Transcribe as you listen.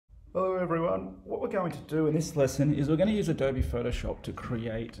Hello everyone. What we're going to do in this lesson is we're going to use Adobe Photoshop to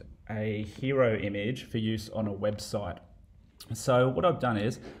create a hero image for use on a website. So what I've done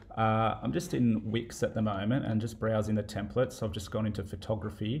is I'm just in Wix at the moment and just browsing the templates. So I've just gone into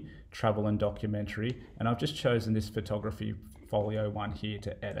photography, travel and documentary, and I've just chosen this photography folio one here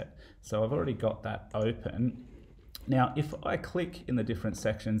to edit. So I've already got that open. Now, if I click in the different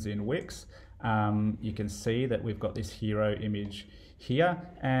sections in Wix, you can see that we've got this hero image here.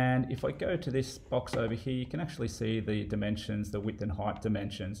 And if I go to this box over here, you can actually see the dimensions, the width and height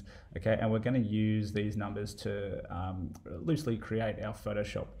dimensions. Okay, and we're going to use these numbers to loosely create our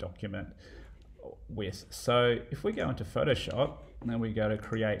Photoshop document with. So if we go into Photoshop and then we go to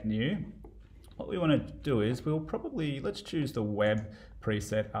create new, what we want to do is let's choose the web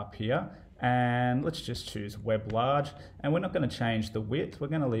preset up here, and let's just choose web large, and we're not going to change the width. We're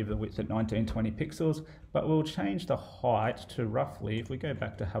going to leave the width at 1920 pixels, but we'll change the height to roughly, if we go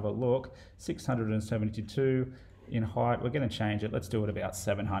back to have a look, 672 in height. We're going to change it, let's do it about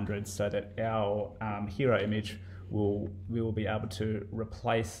 700, so that our hero image we will be able to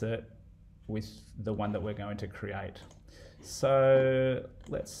replace it with the one that we're going to create. So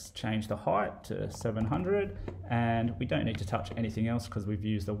let's change the height to 700, and we don't need to touch anything else because we've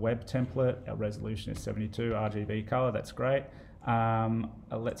used the web template. Our resolution is 72 RGB color, that's great.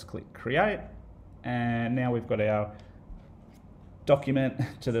 Let's click create, and now we've got our document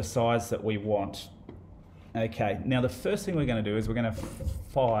to the size that we want. Okay, now the first thing we're going to do is we're going to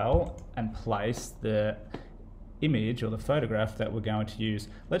file and place the image or the photograph that we're going to use.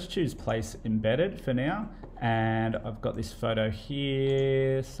 Let's choose place embedded for now, and I've got this photo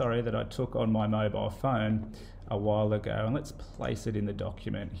here, sorry, that I took on my mobile phone a while ago, and let's place it in the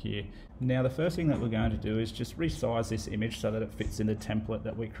document here. Now the first thing that we're going to do is just resize this image so that it fits in the template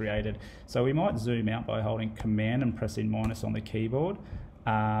that we created. So we might zoom out by holding Command and pressing minus on the keyboard,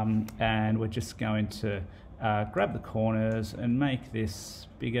 and we're just going to grab the corners and make this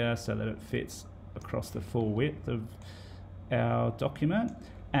bigger so that it fits across the full width of our document.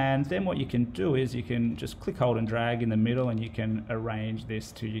 And then what you can do is you can just click, hold and drag in the middle, and you can arrange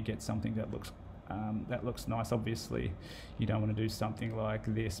this till you get something that looks nice. Obviously you don't want to do something like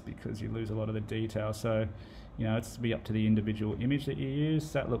this because you lose a lot of the detail, so it's to be up to the individual image that you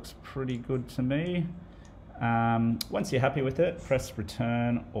use. That looks pretty good to me. Once you're happy with it, press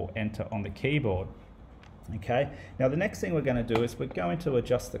return or enter on the keyboard. Okay, now the next thing we're going to do is we're going to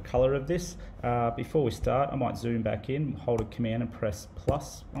adjust the color of this. Before we start, I might zoom back in, hold a Command and press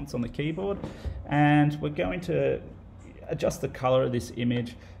plus once on the keyboard, and we're going to adjust the color of this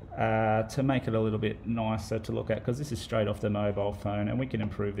image to make it a little bit nicer to look at, because this is straight off the mobile phone, and we can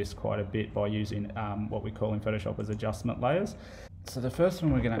improve this quite a bit by using what we call in Photoshop as adjustment layers. So the first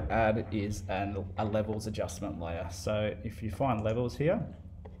one we're going to add is a levels adjustment layer. So if you find levels here,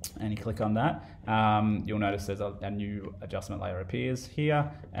 and you click on that, you'll notice there's a new adjustment layer appears here,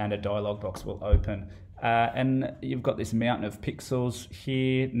 and a dialog box will open. And you've got this mountain of pixels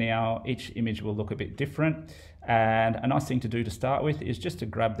here. Now each image will look a bit different, and a nice thing to do to start with is just to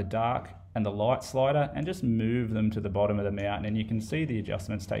grab the dark and the light slider and just move them to the bottom of the mountain, and you can see the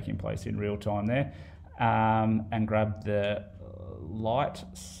adjustments taking place in real time there. And grab the white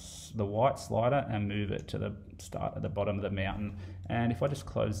slider and move it to the start at the bottom of the mountain. And if I just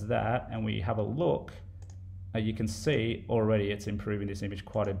close that and we have a look, you can see already it's improving this image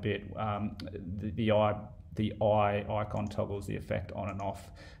quite a bit. The eye icon toggles the effect on and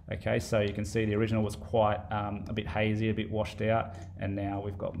off. Okay, so you can see the original was quite a bit hazy, a bit washed out, and now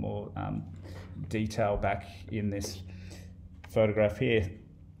we've got more detail back in this photograph here.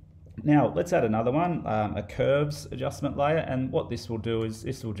 Now let's add another one, a curves adjustment layer, and what this will do is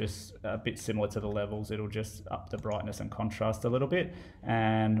this will just a bit similar to the levels. It'll just up the brightness and contrast a little bit,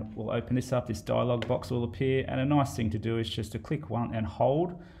 and we'll open this up. This dialog box will appear, and a nice thing to do is just to click one and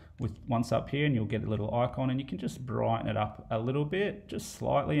hold with once up here, and you'll get a little icon, and you can just brighten it up a little bit, just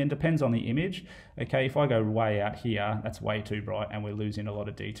slightly, and depends on the image. Okay, if I go way out here, that's way too bright and we're losing a lot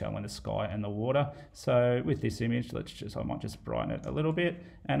of detail in the sky and the water. So with this image, I might just brighten it a little bit,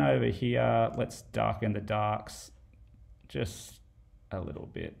 and over here let's darken the darks just a little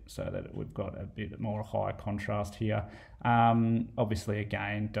bit so that we've got a bit more high contrast here. Obviously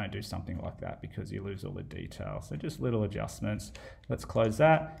again, don't do something like that because you lose all the detail, so just little adjustments. Let's close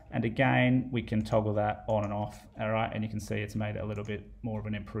that, and again we can toggle that on and off. All right, and you can see it's made a little bit more of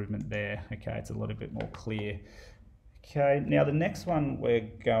an improvement there. Okay, it's a little bit more clear. Okay, now the next one we're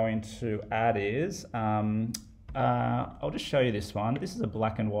going to add is I'll just show you this one. This is a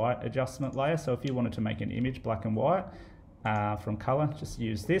black and white adjustment layer, so if you wanted to make an image black and white from color, just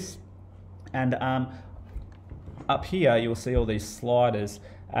use this. And up here you'll see all these sliders,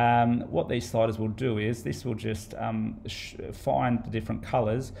 What these sliders will do is this will just find the different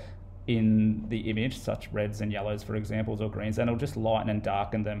colors in the image, such reds and yellows for examples, or greens, and it'll just lighten and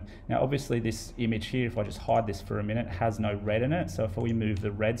darken them. Now obviously this image here, if I just hide this for a minute, has no red in it, so if we move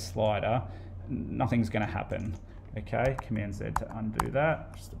the red slider, nothing's going to happen. Okay, Command Z to undo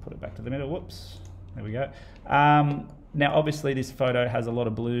that, just to put it back to the middle. Whoops, there we go. Now obviously this photo has a lot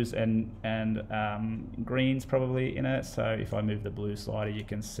of blues and greens probably in it, so if I move the blue slider, you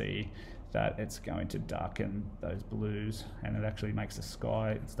can see that it's going to darken those blues, and it actually makes the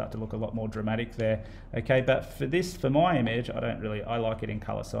sky start to look a lot more dramatic there. Okay, but for my image, I like it in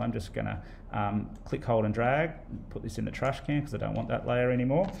color, so I'm just gonna click, hold and drag, put this in the trash can because I don't want that layer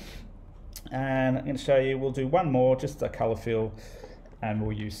anymore. And I'm going to show you, we'll do one more, just a color fill, and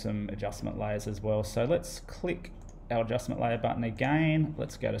we'll use some adjustment layers as well. So let's click our adjustment layer button again,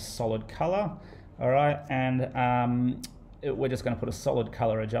 let's go to solid color. All right, and we're just going to put a solid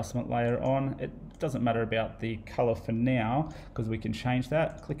color adjustment layer on. It doesn't matter about the color for now because we can change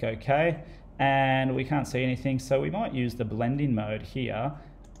that. Click OK, and we can't see anything, so we might use the blending mode here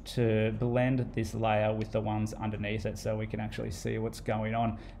to blend this layer with the ones underneath it so we can actually see what's going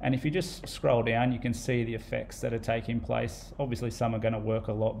on. And if you just scroll down, you can see the effects that are taking place. Obviously some are going to work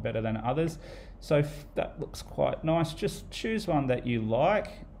a lot better than others, so that looks quite nice. Just choose one that you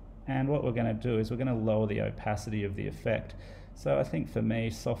like, and what we're going to do is we're going to lower the opacity of the effect. So I think for me,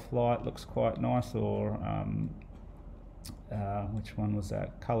 soft light looks quite nice, or which one was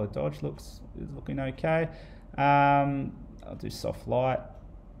that? Color dodge is looking okay. I'll do soft light.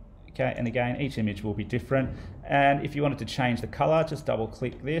 Okay, and again, each image will be different. And if you wanted to change the color, just double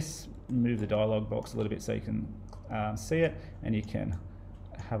click this, move the dialog box a little bit so you can see it, and you can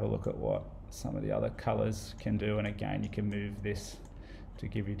have a look at what some of the other colors can do. And again, you can move this to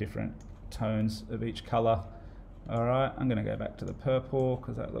give you different tones of each color. All right, I'm going to go back to the purple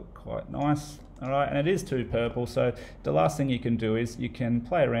because that looked quite nice. All right, and it is too purple, so the last thing you can do is you can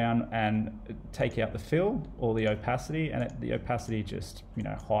play around and take out the fill or the opacity, and the opacity just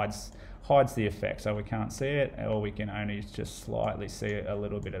hides the effect, so we can't see it, or we can only just slightly see a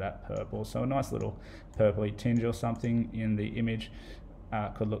little bit of that purple. So a nice little purpley tinge or something in the image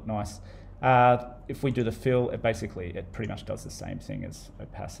could look nice. If we do the fill, it pretty much does the same thing as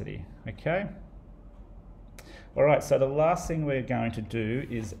opacity. Okay. All right, so the last thing we're going to do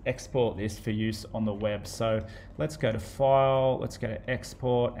is export this for use on the web. So let's go to File, let's go to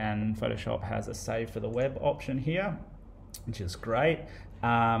Export, and Photoshop has a Save for the Web option here, which is great.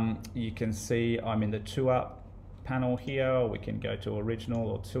 You can see I'm in the 2-up panel here. We can go to Original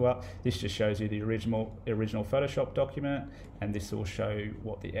or 2-up. This just shows you the original Photoshop document, and this will show you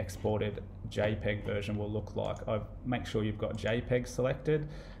what the exported JPEG version will look like. Make sure you've got JPEG selected,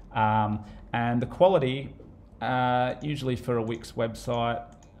 and the quality, usually for a Wix website,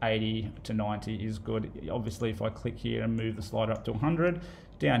 80 to 90 is good. Obviously, if I click here and move the slider up to 100,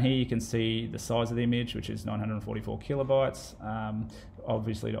 down here you can see the size of the image, which is 944 kilobytes.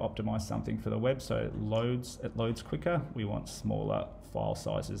 Obviously, to optimize something for the web so it loads quicker, we want smaller file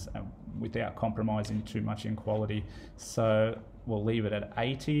sizes and without compromising too much in quality. So we'll leave it at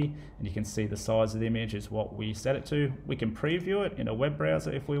 80, and you can see the size of the image is what we set it to. We can preview it in a web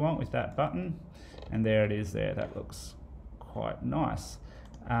browser if we want with that button, and there it is there. That looks quite nice.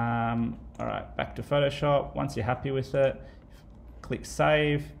 All right, back to Photoshop. Once you're happy with it, click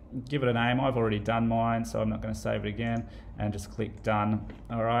Save, give it a name. I've already done mine, so I'm not going to save it again, and just click Done.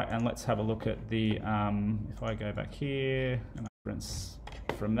 All right, and let's have a look at the, if I go back here, and reference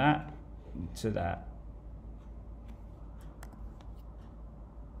from that to that.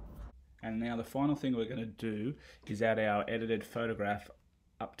 And now the final thing we're going to do is add our edited photograph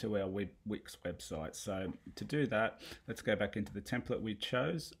up to our Wix website. So to do that, let's go back into the template we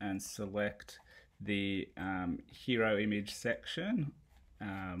chose and select the hero image section,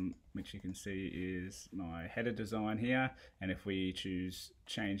 which you can see is my header design here. And if we choose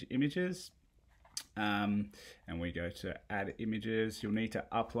change images, and we go to add images, you'll need to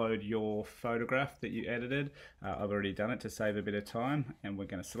upload your photograph that you edited. I've already done it to save a bit of time, and we're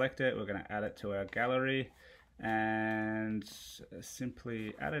going to select it, we're going to add it to our gallery, and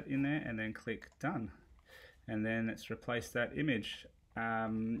simply add it in there and then click Done, and then let's replace that image.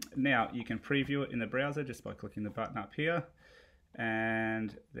 Now you can preview it in the browser just by clicking the button up here,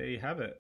 and there you have it.